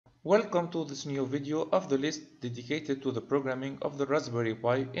Welcome to this new video of the list dedicated to the programming of the Raspberry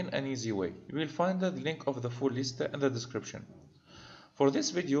Pi in an easy way. You will find the link of the full list in the description. For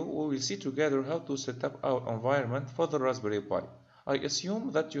this video, we will see together how to set up our environment for the Raspberry Pi. I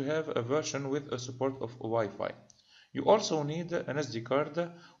assume that you have a version with a support of Wi-Fi. You also need an SD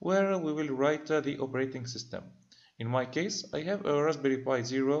card where we will write the operating system. In my case, I have a Raspberry Pi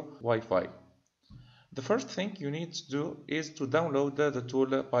Zero Wi-Fi. The first thing you need to do is to download the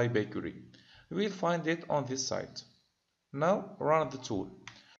tool Pi Bakery. You will find it on this site. Now run the tool.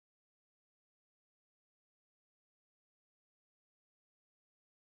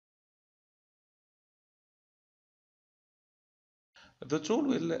 The tool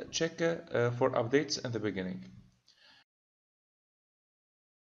will check for updates in the beginning.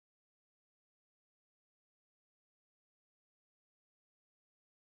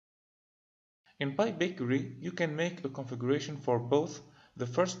 In Pi Bakery, you can make a configuration for both the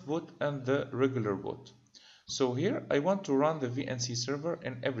first boot and the regular boot. So here I want to run the VNC server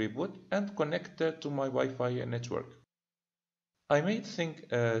in every boot and connect to my Wi-Fi network. I made things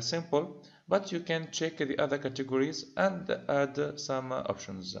simple, but you can check the other categories and add some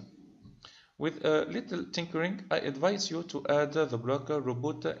options. With a little tinkering, I advise you to add the blocker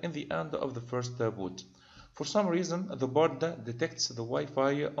reboot in the end of the first boot. For some reason, the board detects the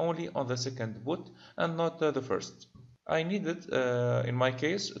Wi-Fi only on the second boot and not the first. I needed, in my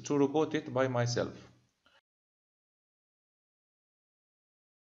case, to reboot it by myself.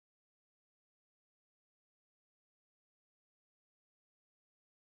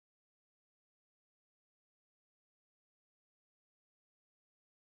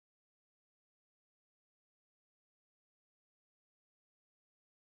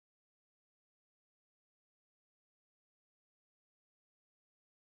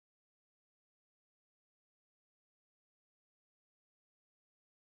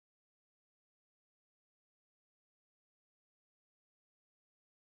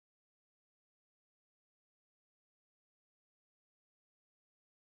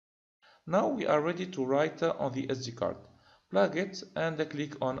 Now we are ready to write on the SD card. Plug it and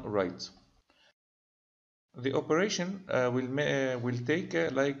click on Write. The operation will take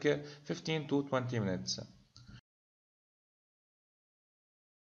like 15 to 20 minutes.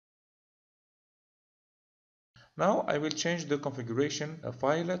 Now I will change the configuration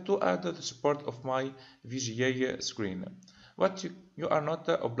file to add the support of my VGA screen, but you are not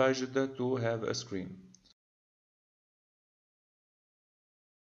obliged to have a screen.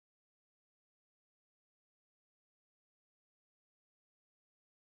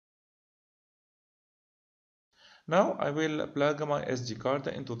 Now I will plug my SD card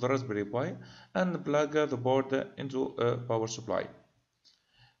into the Raspberry Pi and plug the board into a power supply.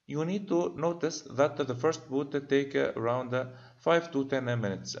 You need to notice that the first boot takes around 5 to 10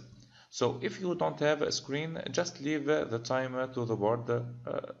 minutes. So if you don't have a screen, just leave the timer to the board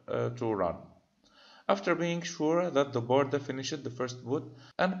to run. After being sure that the board finished the first boot,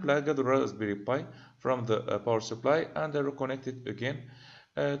 unplug the Raspberry Pi from the power supply and reconnect it again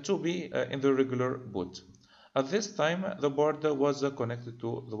to be in the regular boot. At this time, the board was connected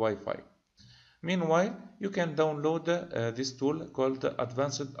to the Wi-Fi. Meanwhile, you can download this tool called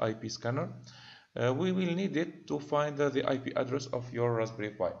Advanced IP Scanner. We will need it to find the IP address of your Raspberry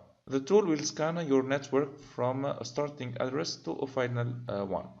Pi. The tool will scan your network from a starting address to a final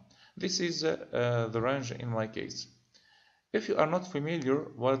one. This is the range in my case. If you are not familiar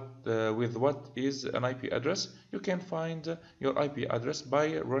with what is an IP address, you can find your IP address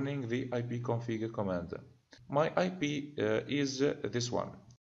by running the ipconfig command. My IP is this one.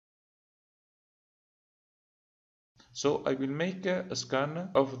 So I will make a scan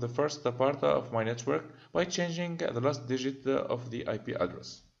of the first part of my network by changing the last digit of the IP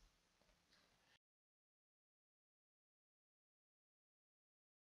address.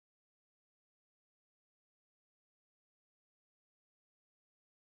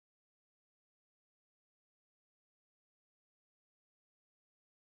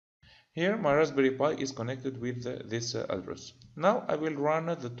 Here my Raspberry Pi is connected with this address. Now I will run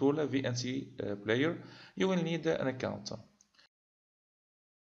the tool VNC player. You will need an account.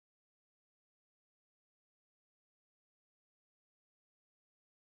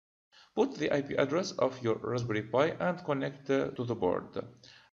 Put the IP address of your Raspberry Pi and connect to the board.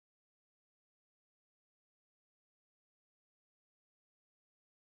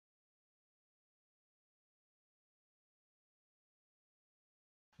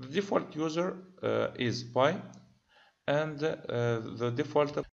 The default user is Pi and the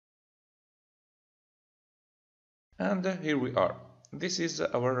default. And here we are. This is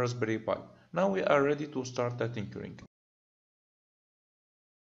our Raspberry Pi. Now we are ready to start tinkering.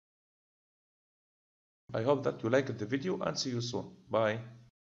 I hope that you liked the video and see you soon. Bye.